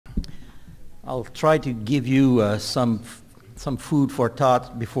I'll try to give you some food for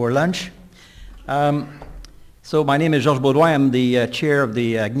thought before lunch. So my name is Georges Beaudoin. I'm the chair of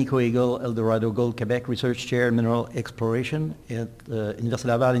the Agnico-Eagle Eldorado Gold Quebec Research Chair in Mineral Exploration at Université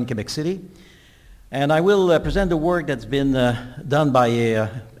Laval in Quebec City. And I will present the work that's been done by a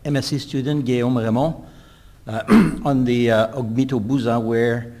MSc student, Guillaume Raymond, on the Augmitto-Bouzan,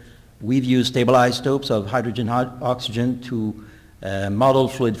 where we've used stable isotopes of hydrogen oxygen to model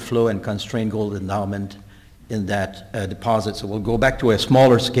fluid flow and constrain gold endowment in that deposit. So we'll go back to a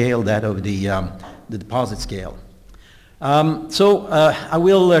smaller scale, that of the deposit scale. I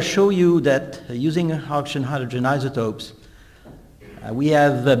will show you that using oxygen hydrogen isotopes, we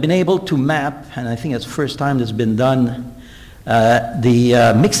have been able to map, and I think it's the first time that's been done,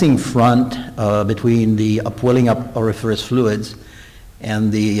 the mixing front between the upwelling of auriferous fluids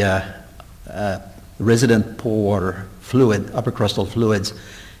and the resident pore water fluid, upper crustal fluids,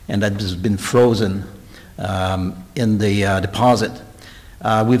 and that has been frozen in the deposit.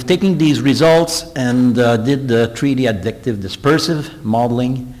 We've taken these results and did the 3D additive dispersive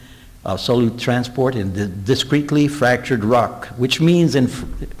modeling of solute transport in the discretely fractured rock, which means in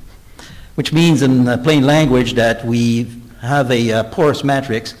plain language that we have a porous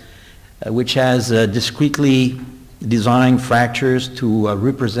matrix which has discretely designed fractures to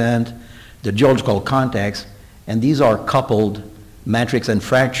represent the geological context, and these are coupled matrix and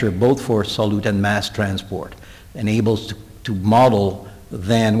fracture both for solute and mass transport, enables to model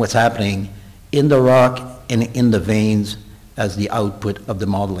then what's happening in the rock and in the veins as the output of the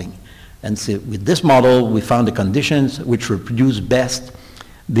modeling. And so with this model, we found the conditions which reproduce best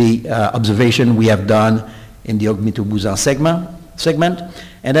the observation we have done in the Augmitto-Bouzan segment.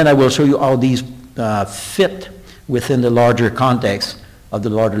 And then I will show you how these fit within the larger context of the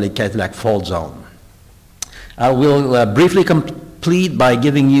Larder Lake Cadillac fault zone. I will briefly complete by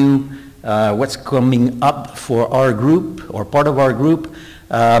giving you what's coming up for our group, or part of our group,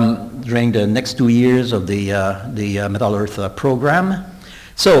 during the next 2 years of the Metal Earth program.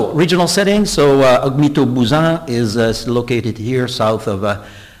 So, regional settings. So, Augmitto-Bouzan is located here south of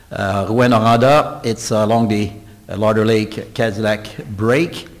Rouyn-Noranda. It's along the Larder Lake Cadillac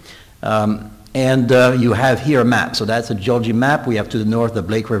break. And you have here a map. So that's a geology map. We have to the north the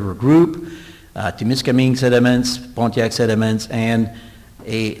Blake River Group, Timiskaming sediments, Pontiac sediments, and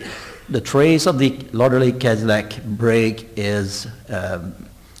the trace of the Larder Lake Cadillac break is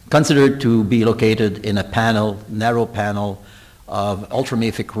considered to be located in a panel, narrow panel of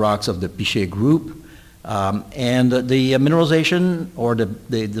ultramafic rocks of the Pichet group. And the mineralization, or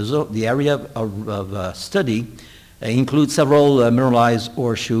the area of study, includes several mineralized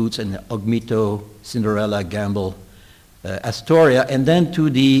ore shoots in Augmitto, Cinderella, Gamble, Astoria, and then to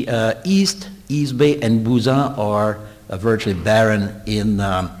the east Bay and Bouzan are virtually barren in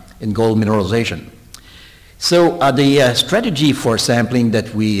gold mineralization. So the strategy for sampling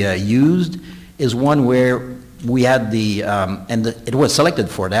that we used is one where we had it was selected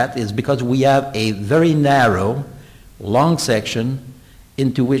for that, is because we have a very narrow, long section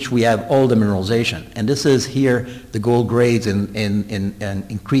into which we have all the mineralization. And this is here the gold grades in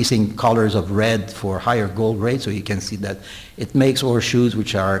increasing colors of red for higher gold grades. So you can see that it makes ore shoots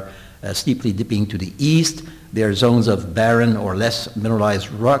which are steeply dipping to the east. There are zones of barren or less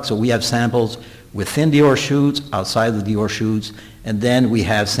mineralized rock. So we have samples within the ore shoots, outside of the ore shoots, and then we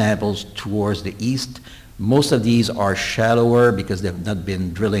have samples towards the east. Most of these are shallower because they've not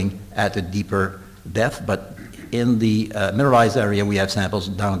been drilling at a deeper depth, but in the mineralized area, we have samples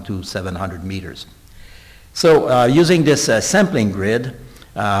down to 700 meters. So using this sampling grid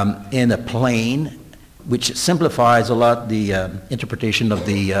in a plane, which simplifies a lot the interpretation of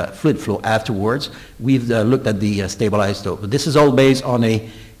the fluid flow afterwards, we've looked at the stable isotope. This is all based on a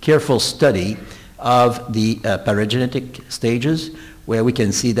careful study of the paragenetic stages, where we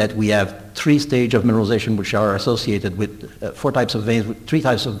can see that we have 3 stages of mineralization which are associated with 4 types of veins, 3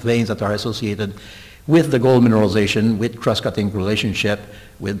 types of veins that are associated with the gold mineralization, with cross-cutting relationship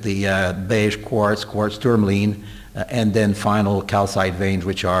with the beige quartz tourmaline, and then final calcite veins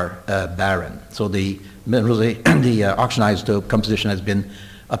which are barren. So the oxygen isotope composition has been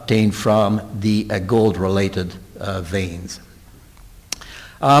obtained from the gold-related veins.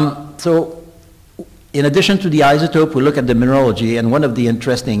 So in addition to the isotope, we look at the mineralogy, and one of the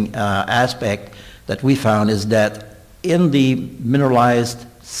interesting aspects that we found is that in the mineralized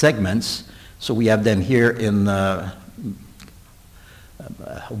segments, so we have them here in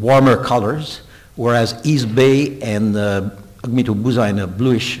warmer colors, whereas East Bay and Augmitto-Bouzan in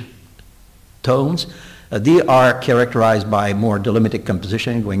bluish tones. They are characterized by more dolomitic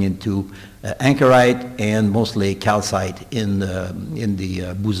composition going into anchorite and mostly calcite in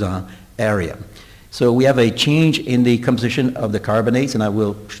the Bouzan area. So we have a change in the composition of the carbonates, and I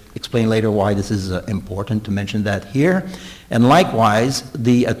will explain later why this is important to mention that here. And likewise,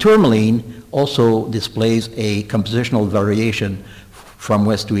 the tourmaline also displays a compositional variation from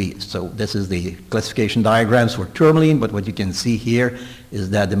west to east. So this is the classification diagrams for tourmaline, but what you can see here is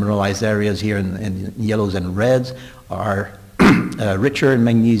that the mineralized areas here in yellows and reds are richer in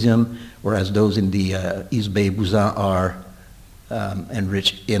magnesium, whereas those in the East Bay Bouzan are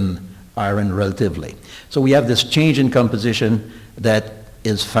enriched in iron relatively. So we have this change in composition that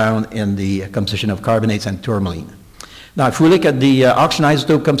is found in the composition of carbonates and tourmaline. Now, if we look at the oxygen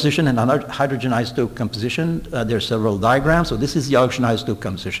isotope composition and hydrogen isotope composition, there are several diagrams. So this is the oxygen isotope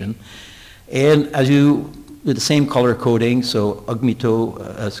composition. And as you, with the same color coding, so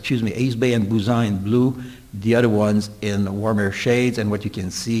East Bay and Bouzan in blue, the other ones in warmer shades, and what you can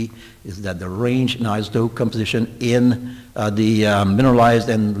see is that the range in isotope composition in the mineralized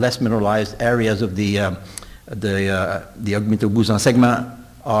and less mineralized areas of the Augmitto-Bouzan segment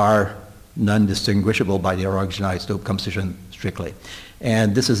are non-distinguishable by the oxygen isotope composition strictly.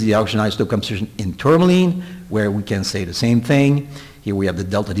 And this is the oxygen isotope composition in tourmaline, where we can say the same thing. Here we have the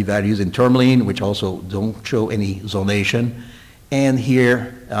delta D values in tourmaline, which also don't show any zonation. And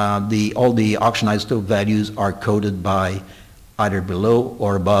here, all the oxygen isotope values are coded by either below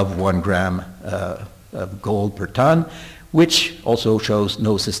or above 1 gram of gold per ton, which also shows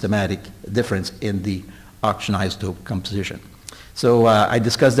no systematic difference in the oxygen isotope composition. So I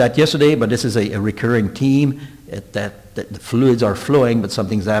discussed that yesterday, but this is a recurring theme that the fluids are flowing, but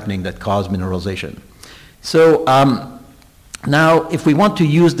something's happening that causes mineralization. So now, if we want to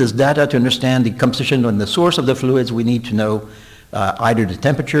use this data to understand the composition and the source of the fluids, we need to know either the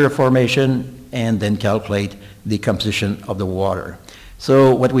temperature of formation and then calculate the composition of the water.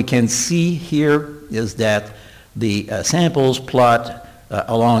 So what we can see here is that the samples plot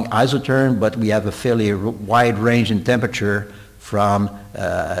along isotherm, but we have a fairly wide range in temperature from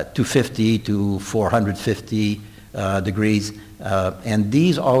 250 to 450 degrees. And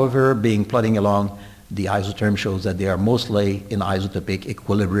these, however, being plotting along the isotherm shows that they are mostly in isotopic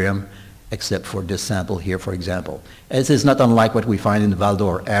equilibrium, except for this sample here, for example. This is not unlike what we find in the Val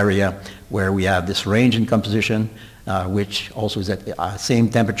d'Or area, where we have this range in composition, which also is at the same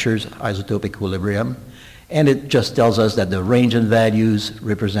temperatures, isotope equilibrium. And it just tells us that the range in values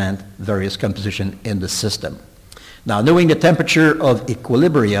represent various composition in the system. Now, knowing the temperature of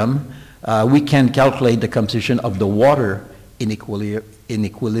equilibrium, we can calculate the composition of the water in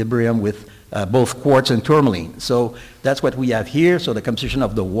equilibrium with both quartz and tourmaline. So that's what we have here. So the composition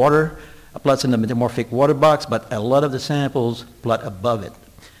of the water plots in the metamorphic water box, but a lot of the samples plot above it.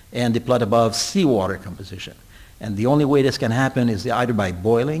 And they plot above seawater composition. And the only way this can happen is either by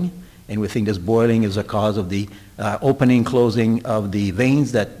boiling, and we think this boiling is a cause of the opening, closing of the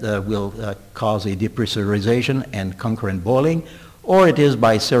veins that will cause a depressurization and concurrent boiling, or it is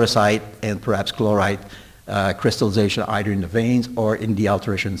by sericite and perhaps chlorite crystallization either in the veins or in the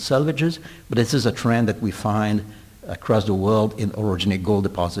alteration selvages. But this is a trend that we find across the world in orogenic gold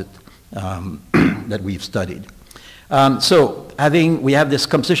deposit that we've studied. So we have this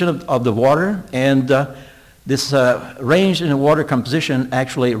composition of the water, and this range in the water composition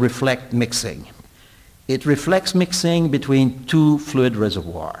actually reflects mixing. It reflects mixing between two fluid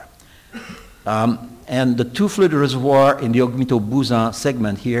reservoirs. And the two fluid reservoirs in the Augmitto-Bouzan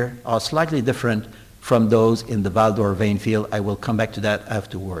segment here are slightly different from those in the Val d'Or vein field. I will come back to that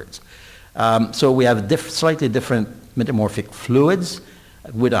afterwards. So we have slightly different metamorphic fluids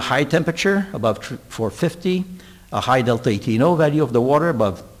with a high temperature above 450, a high delta 18O value of the water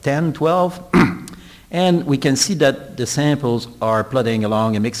above 10, 12, and we can see that the samples are plotting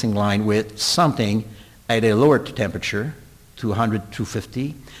along a mixing line with something at a lower temperature, 200,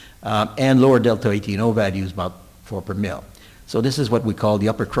 250, and lower delta 18O values, about 4 per mil. So this is what we call the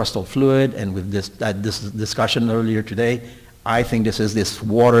upper crustal fluid, and with this discussion earlier today, I think this is this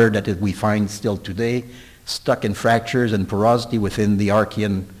water that we find still today, stuck in fractures and porosity within the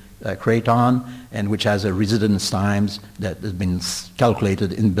Archean craton, and which has a residence times that has been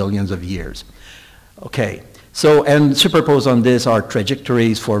calculated in billions of years. Okay, so, and superposed on this are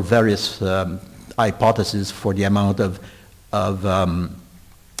trajectories for various hypotheses for the amount of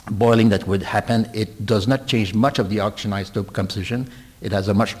boiling that would happen. It does not change much of the oxygen isotope composition. It has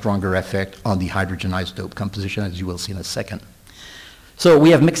a much stronger effect on the hydrogen isotope composition, as you will see in a second. So we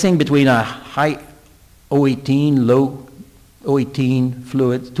have mixing between a high O18, low O18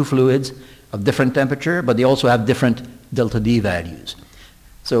 fluids, two fluids of different temperature, but they also have different delta D values.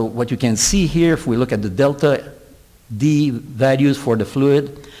 So what you can see here, if we look at the delta D values for the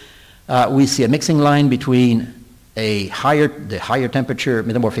fluid, we see a mixing line between the higher temperature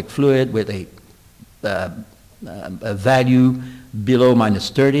metamorphic fluid with a value below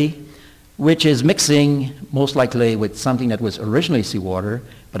 -30, which is mixing most likely with something that was originally seawater,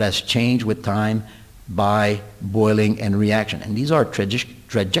 but has changed with time by boiling and reaction. And these are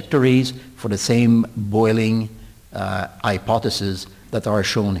trajectories for the same boiling hypothesis that are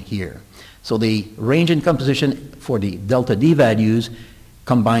shown here. So the range in composition for the delta D values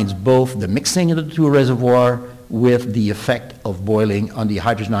combines both the mixing of the two reservoirs with the effect of boiling on the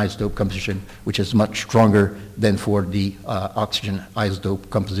hydrogen isotope composition, which is much stronger than for the oxygen isotope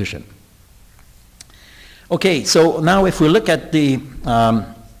composition. Okay, so now if we look at the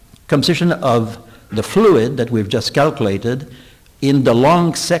composition of the fluid that we've just calculated in the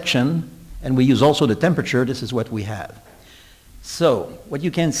long section, and we use also the temperature, this is what we have. So what you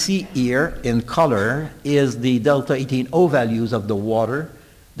can see here in color is the delta 18O values of the water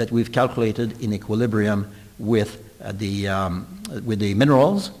that we've calculated in equilibrium with the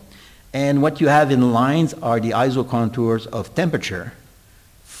minerals. And what you have in lines are the isocontours of temperature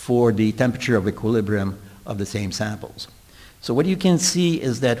for the temperature of equilibrium of the same samples. So what you can see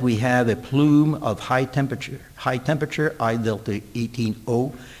is that we have a plume of high temperature, I delta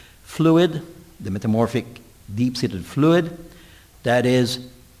 18O fluid, the metamorphic deep-seated fluid, that is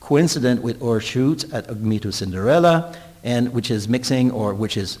coincident with ore shoots at Augmitto-Cinderella, and which is mixing, or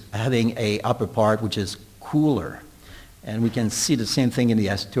which is having a upper part which is cooler. And we can see the same thing in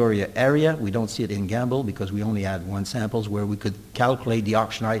the Astoria area. We don't see it in Gamble because we only had one samples where we could calculate the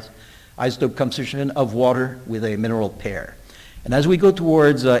oxygen isotope composition of water with a mineral pair. And as we go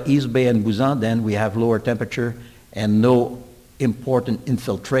towards East Bay and Bouzan, then we have lower temperature and no important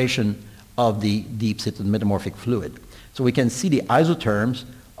infiltration of the deep-seated metamorphic fluid. So we can see the isotherms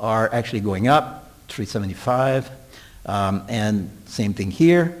are actually going up, 375, and same thing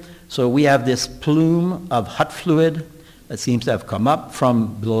here. So we have this plume of hot fluid that seems to have come up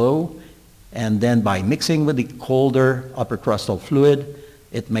from below, and then by mixing with the colder upper crustal fluid,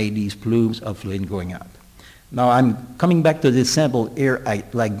 it made these plumes of fluid going up. Now I'm coming back to this sample here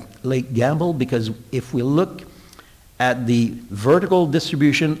at Lake Gamble, because if we look at the vertical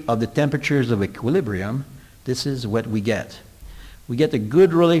distribution of the temperatures of equilibrium, this is what we get. We get a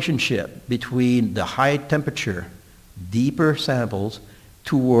good relationship between the high temperature, deeper samples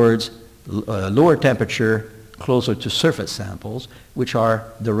towards lower temperature, closer to surface samples, which are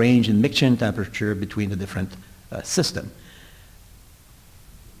the range in mixture temperature between the different systems.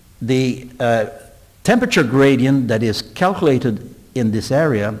 The temperature gradient that is calculated in this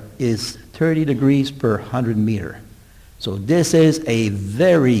area is 30 degrees per 100 meter. So this is a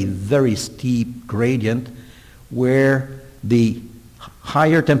very, very steep gradient where the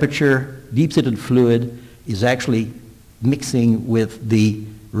higher temperature deep-seated fluid is actually mixing with the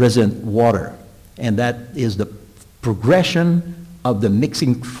resin water. And that is the progression of the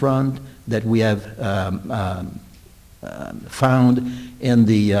mixing front that we have found in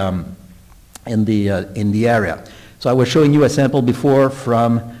the area. So I was showing you a sample before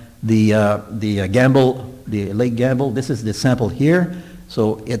from the Lake Gamble. This is the sample here.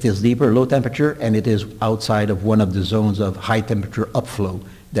 So it is deeper, low temperature, and it is outside of one of the zones of high temperature upflow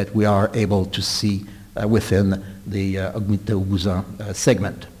that we are able to see within the Augmitto-Bouzan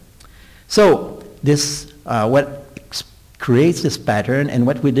segment. So this what creates this pattern, and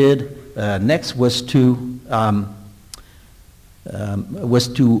what we did next was to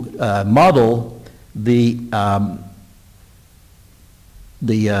model the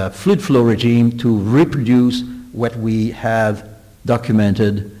fluid flow regime to reproduce what we have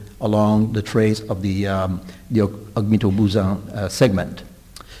documented along the trace of the Augmitto-Bouzan segment.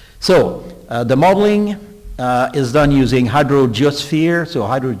 So the modeling is done using hydrogeosphere. So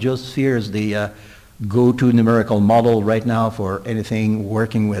hydrogeosphere is the go-to numerical model right now for anything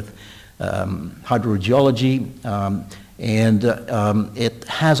working with hydrogeology. It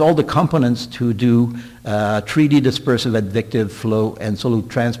has all the components to do 3D dispersive advective flow and solute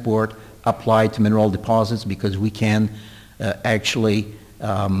transport applied to mineral deposits, because we can actually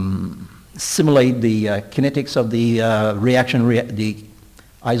simulate the kinetics of the the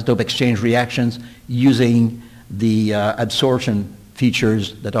isotope exchange reactions using the absorption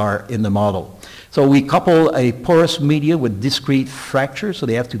features that are in the model. So we couple a porous media with discrete fractures, so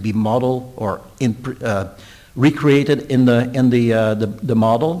they have to be modeled or recreated in the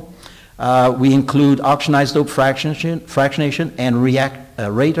model. We include oxygen isotope fractionation and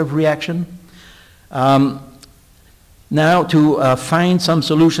rate of reaction. Now, to find some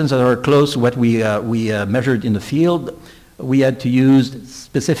solutions that are close to what we measured in the field, we had to use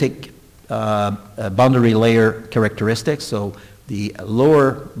specific boundary layer characteristics. So the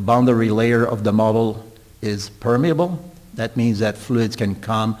lower boundary layer of the model is permeable. That means that fluids can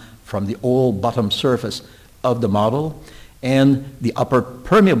come from the whole bottom surface of the model, and the upper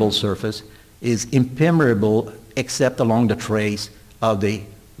permeable surface is impermeable except along the trace of the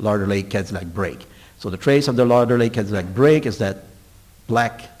Larder Lake-Cadillac break. So the trace of the Larder Lake-Cadillac break is that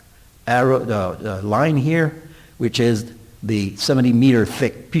black arrow, the line here, which is the 70-meter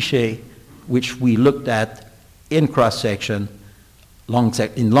thick pichet, which we looked at in cross-section, long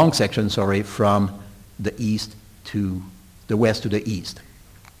section, from the east to the west to the east.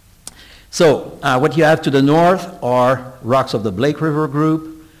 So what you have to the north are rocks of the Blake River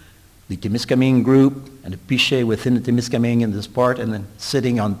group, the Témiscamingue group, and the pichet within the Témiscamingue in this part, and then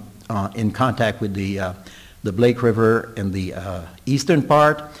sitting in contact with the Blake River in the eastern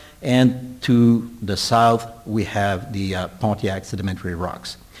part, and to the south we have the Pontiac sedimentary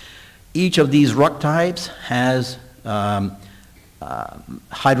rocks. Each of these rock types has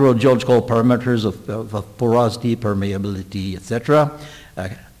hydrogeological parameters of porosity, permeability, etc.,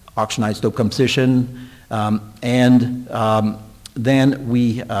 auction isotope composition, and then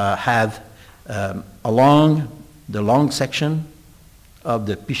we have along the long section of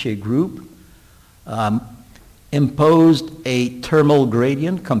the pichet group imposed a thermal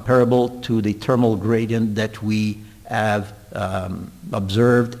gradient comparable to the thermal gradient that we have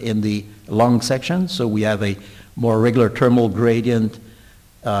observed in the long section. So we have a more regular thermal gradient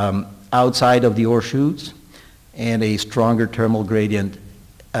outside of the ore chutes, and a stronger thermal gradient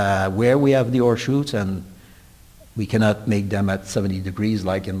where we have the ore chutes, and we cannot make them at 70 degrees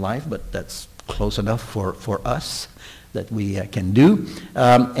like in life, but that's close enough for us that we can do.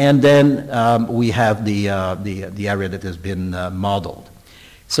 And then we have the area that has been modeled.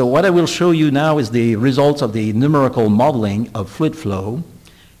 So what I will show you now is the results of the numerical modeling of fluid flow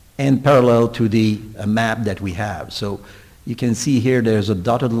in parallel to the map that we have. So you can see here there's a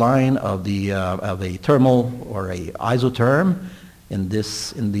dotted line of a thermal or a isotherm in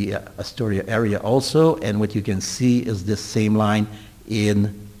the Astoria area also, and what you can see is this same line in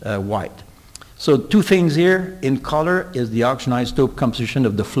white. So two things here. In color is the auction isotope composition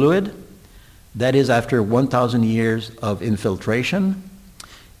of the fluid. That is after 1,000 years of infiltration.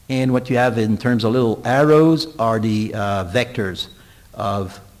 And what you have in terms of little arrows are the vectors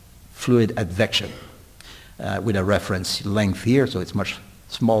of fluid advection with a reference length here, so it's much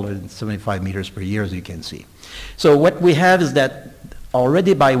smaller than 75 meters per year, as you can see. So what we have is that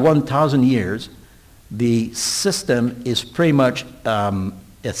already by 1,000 years, the system is pretty much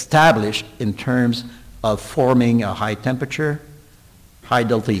established in terms of forming a high temperature, high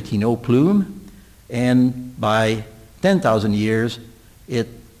delta Equinot plume, and by 10,000 years, it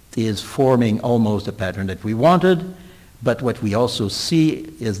is forming almost the pattern that we wanted. But what we also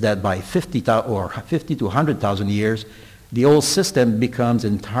see is that by 50 to 100,000 years, the whole system becomes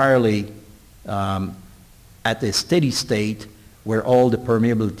entirely at a steady state where all the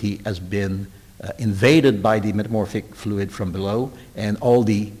permeability has been invaded by the metamorphic fluid from below, and all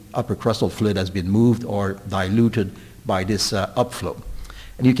the upper crustal fluid has been moved or diluted by this upflow.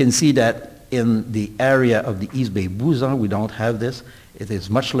 And you can see that in the area of the East Bay Bouzan, we don't have this. It is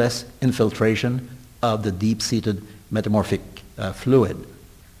much less infiltration of the deep-seated metamorphic fluid.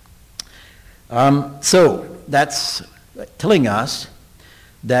 So that's telling us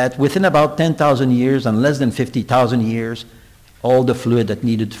that within about 10,000 years and less than 50,000 years, all the fluid that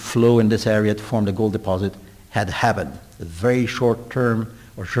needed to flow in this area to form the gold deposit had happened. A very short term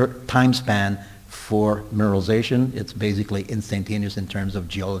or short time span for mineralization. It's basically instantaneous in terms of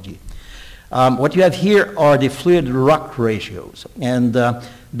geology. What you have here are the fluid rock ratios. And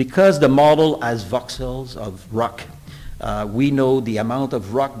because the model has voxels of rock, we know the amount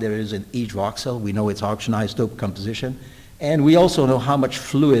of rock there is in each voxel. We know its auction isotope composition. And we also know how much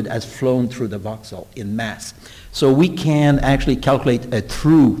fluid has flown through the voxel in mass. So we can actually calculate a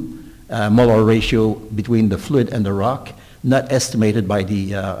true molar ratio between the fluid and the rock, not estimated by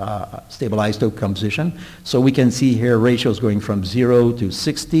the stable isotope composition. So we can see here ratios going from 0 to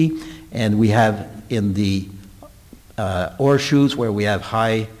 60, and we have in the ore chutes where we have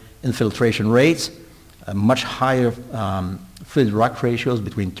high infiltration rates, much higher fluid rock ratios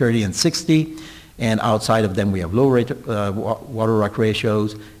between 30 and 60, and outside of them we have low rate, water rock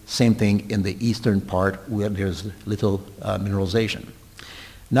ratios. Same thing in the eastern part where there's little mineralization.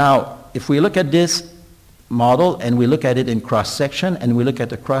 Now, if we look at this model and we look at it in cross-section and we look at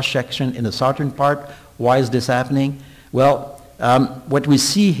the cross-section in the southern part, why is this happening? Well, what we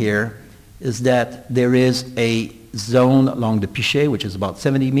see here is that there is a zone along the Pichet, which is about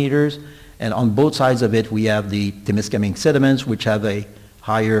 70 meters, and on both sides of it we have the Témiscamingue sediments, which have a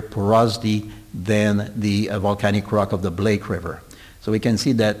higher porosity than the volcanic rock of the Blake River. So we can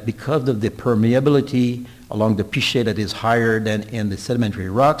see that because of the permeability along the Pichet that is higher than in the sedimentary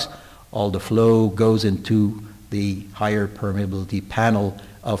rocks, all the flow goes into the higher permeability panel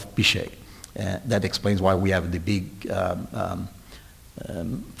of Pichet. That explains why we have the big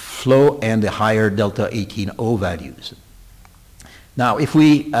flow and the higher delta 18O values. Now, if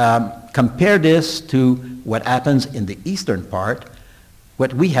we compare this to what happens in the eastern part,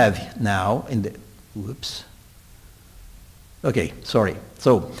 what we have now in the, whoops, okay, sorry.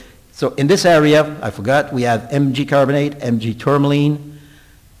 So in this area, I forgot, we have Mg carbonate, Mg tourmaline.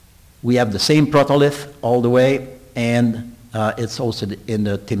 We have the same protolith all the way, and it's also in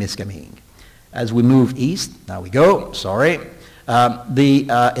the Témiscamingue. As we move east, now we go, sorry.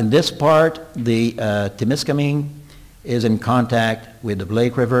 In this part, the Témiscamingue is in contact with the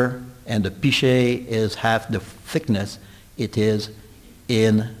Blake River, and the Pichet is half the thickness it is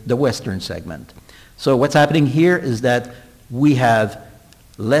in the western segment. So what's happening here is that we have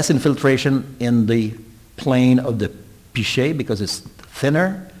less infiltration in the plane of the Pichet because it's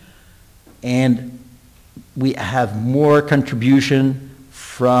thinner, and we have more contribution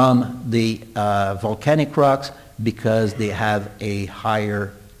from the volcanic rocks because they have a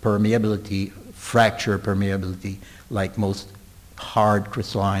higher permeability, fracture permeability, like most hard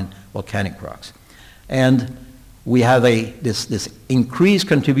crystalline volcanic rocks. And we have this increased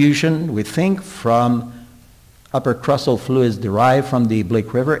contribution, we think, from upper crustal fluids derived from the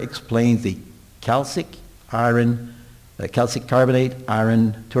Blake River, explains the calcic, iron, calcic carbonate,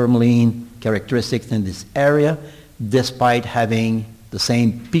 iron, tourmaline characteristics in this area, despite having the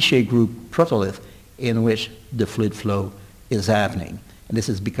same Pichet group protolith in which the fluid flow is happening. And this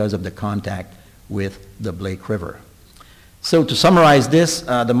is because of the contact with the Blake River. So to summarize this,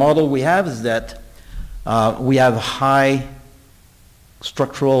 the model we have is that we have high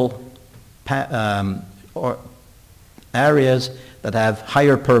structural areas that have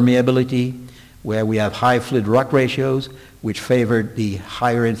higher permeability, where we have high fluid rock ratios, which favor the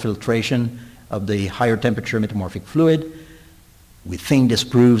higher infiltration of the higher temperature metamorphic fluid. We think this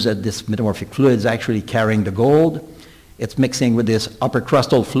proves that this metamorphic fluid is actually carrying the gold. It's mixing with this upper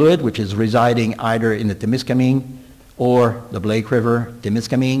crustal fluid, which is residing either in the Témiscamingue or the Blake River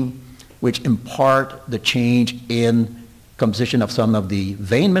Témiscamingue, which impart the change in composition of some of the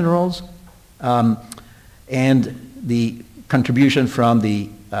vein minerals, and the contribution from the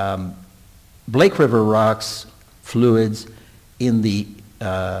Blake River rocks fluids in the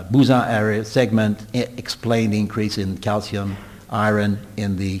Bouzan area segment explain the increase in calcium, iron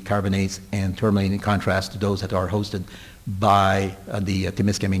in the carbonates and tourmaline, in contrast to those that are hosted by the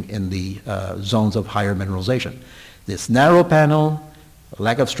Témiscamingue in the zones of higher mineralization. This narrow panel,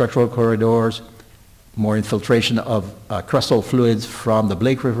 lack of structural corridors, more infiltration of crustal fluids from the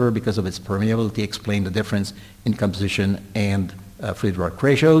Blake River because of its permeability explain the difference in composition and fluid rock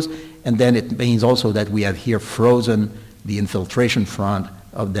ratios. And then it means also that we have here frozen the infiltration front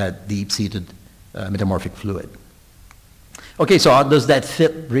of that deep-seated metamorphic fluid. Okay, so how does that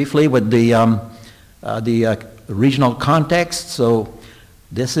fit briefly with the regional context? So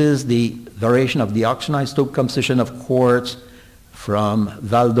this is the variation of the oxygen isotope composition of quartz from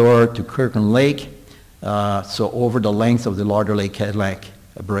Val d'Or to Kirkland Lake, so over the length of the Larder Lake Cadillac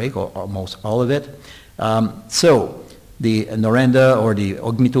break, or almost all of it. So the Noranda or the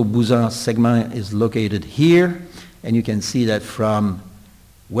Augmitto-Bouzan segment is located here, and you can see that from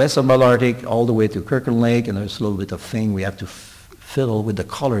west of Malartic all the way to Kirkland Lake, and there's a little bit of thing we have to fiddle with the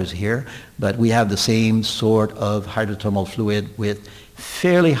colors here, but we have the same sort of hydrothermal fluid with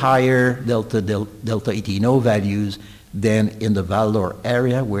fairly higher delta 18O values than in the Val d'Or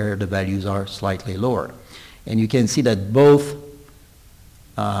area, where the values are slightly lower. And you can see that both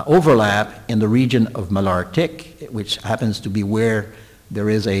overlap in the region of Malartic, which happens to be where there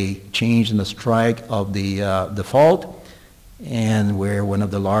is a change in the strike of the fault, and where one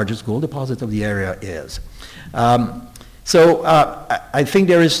of the largest gold deposits of the area is. I think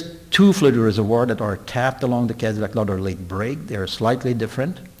there is two fluid reservoirs that are tapped along the Cadillac-Larder Lake break. They are slightly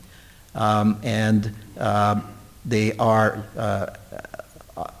different, and they are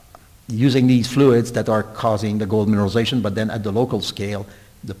using these fluids that are causing the gold mineralization, but then at the local scale,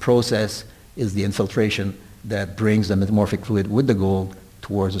 the process is the infiltration that brings the metamorphic fluid with the gold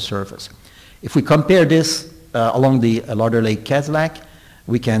towards the surface. If we compare this along the Larder Lake Cadillac,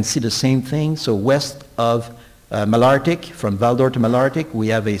 we can see the same thing. So west of Malartic, from Val d'Or to Malartic, we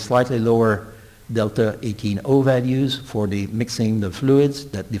have a slightly lower delta 18O values for the mixing the fluids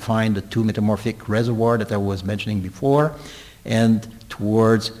that define the two metamorphic reservoir that I was mentioning before. And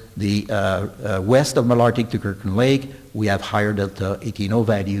towards the west of Malartic to Kirkland Lake, we have higher delta 18O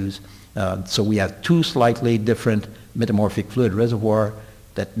values. So we have two slightly different metamorphic fluid reservoir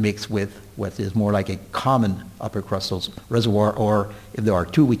that mix with what is more like a common upper crustal reservoir, or if there are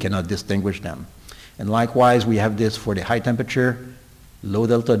two, we cannot distinguish them. And likewise, we have this for the high temperature, low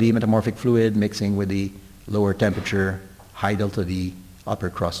delta D metamorphic fluid mixing with the lower temperature, high delta D upper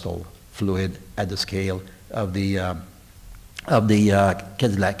crustal fluid at the scale of the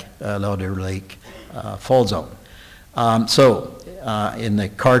Cadillac Lauder Lake fault zone. In the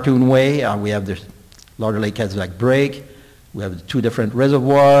cartoon way, we have the Lauder Lake Cadillac break. We have two different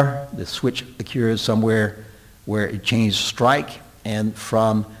reservoirs. The switch occurs somewhere where it changed strike, and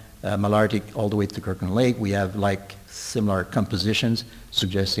from Malartic all the way to Kirkland Lake, we have like similar compositions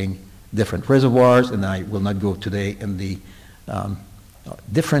suggesting different reservoirs, and I will not go today in the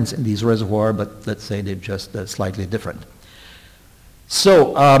difference in these reservoirs, but let's say they're just slightly different.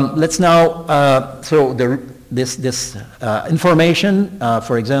 So let's now, this information,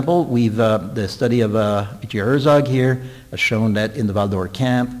 for example, the study of P.T. Herzog here has shown that in the Val d'Or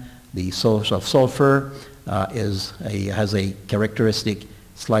camp, the source of sulfur has a characteristic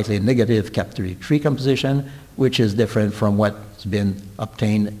slightly negative Cap33 composition, which is different from what's been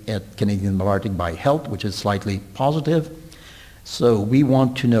obtained at Canadian Malartic by HELT, which is slightly positive. So we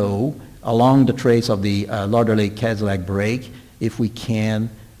want to know, along the trace of the Lauder Lake Cadillac break, if we can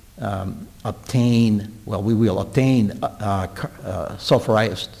obtain, well, we will obtain sulfur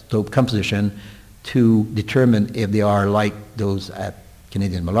isotope composition to determine if they are like those at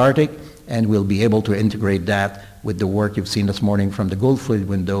Canadian Malartic, and we'll be able to integrate that with the work you've seen this morning from the gold fluid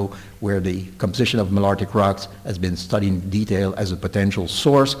window, where the composition of Malartic rocks has been studied in detail as a potential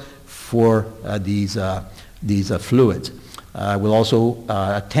source for these fluids. We'll also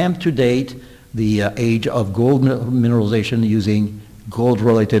attempt to date the age of gold mineralization using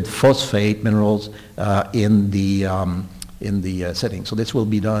gold-related phosphate minerals in the setting. So this will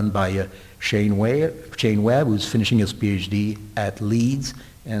be done by Shane Webb, who's finishing his PhD at Leeds,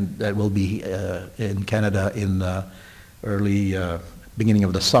 and that will be in Canada in early beginning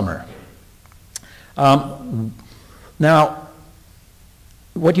of the summer. Now,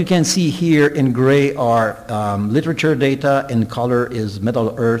 what you can see here in gray are literature data, in color is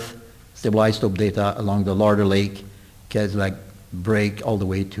metal earth stable isotope data along the Lauder Lake Cadillac break all the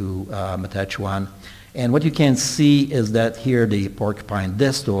way to Matachuan. And what you can see is that here the porcupine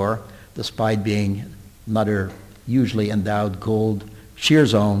distor, despite being another usually endowed gold shear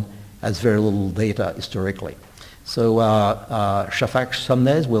zone, has very little data historically. So Shafak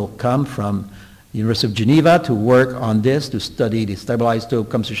Somnez will come from the University of Geneva to work on this, to study the stable isotope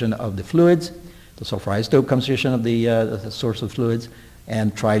composition of the fluids, the sulfur isotope composition of the source of fluids,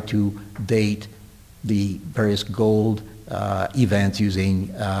 and try to date the various gold events using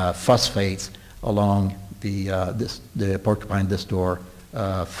phosphates along the porcupine distor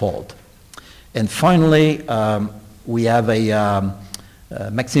fault. And finally, we have a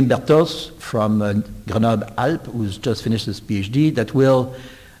Maxime Bertos from Grenoble-Alpes, who's just finished his PhD, that will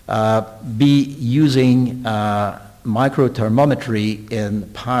be using microthermometry in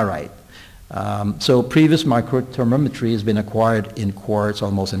pyrite. So previous microthermometry has been acquired in quartz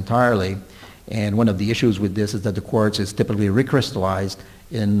almost entirely, and one of the issues with this is that the quartz is typically recrystallized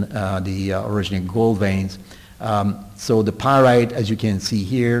in the orogenic gold veins. So the pyrite, as you can see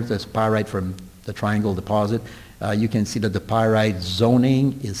here, this pyrite from the Triangle deposit, you can see that the pyrite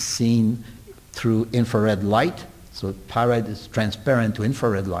zoning is seen through infrared light. So pyrite is transparent to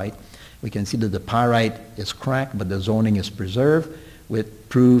infrared light. We can see that the pyrite is cracked, but the zoning is preserved, which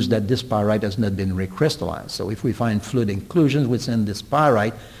proves that this pyrite has not been recrystallized. So if we find fluid inclusions within this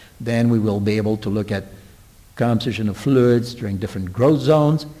pyrite, then we will be able to look at composition of fluids during different growth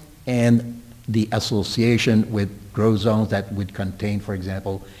zones and the association with growth zones that would contain, for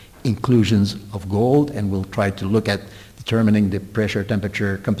example, inclusions of gold, and we'll try to look at determining the pressure,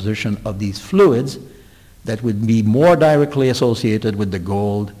 temperature, composition of these fluids that would be more directly associated with the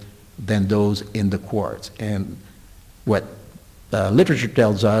gold than those in the quartz. And what literature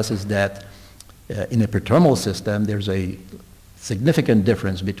tells us is that in a epithermal system, there's a significant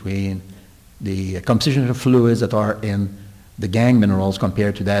difference between the composition of fluids that are in the gangue minerals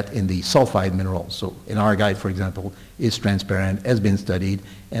compared to that in the sulfide minerals. So in our guide, for example, is transparent, has been studied,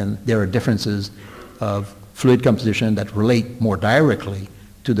 and there are differences of fluid composition that relate more directly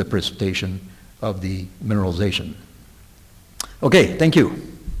to the precipitation of the mineralization. Okay, thank you.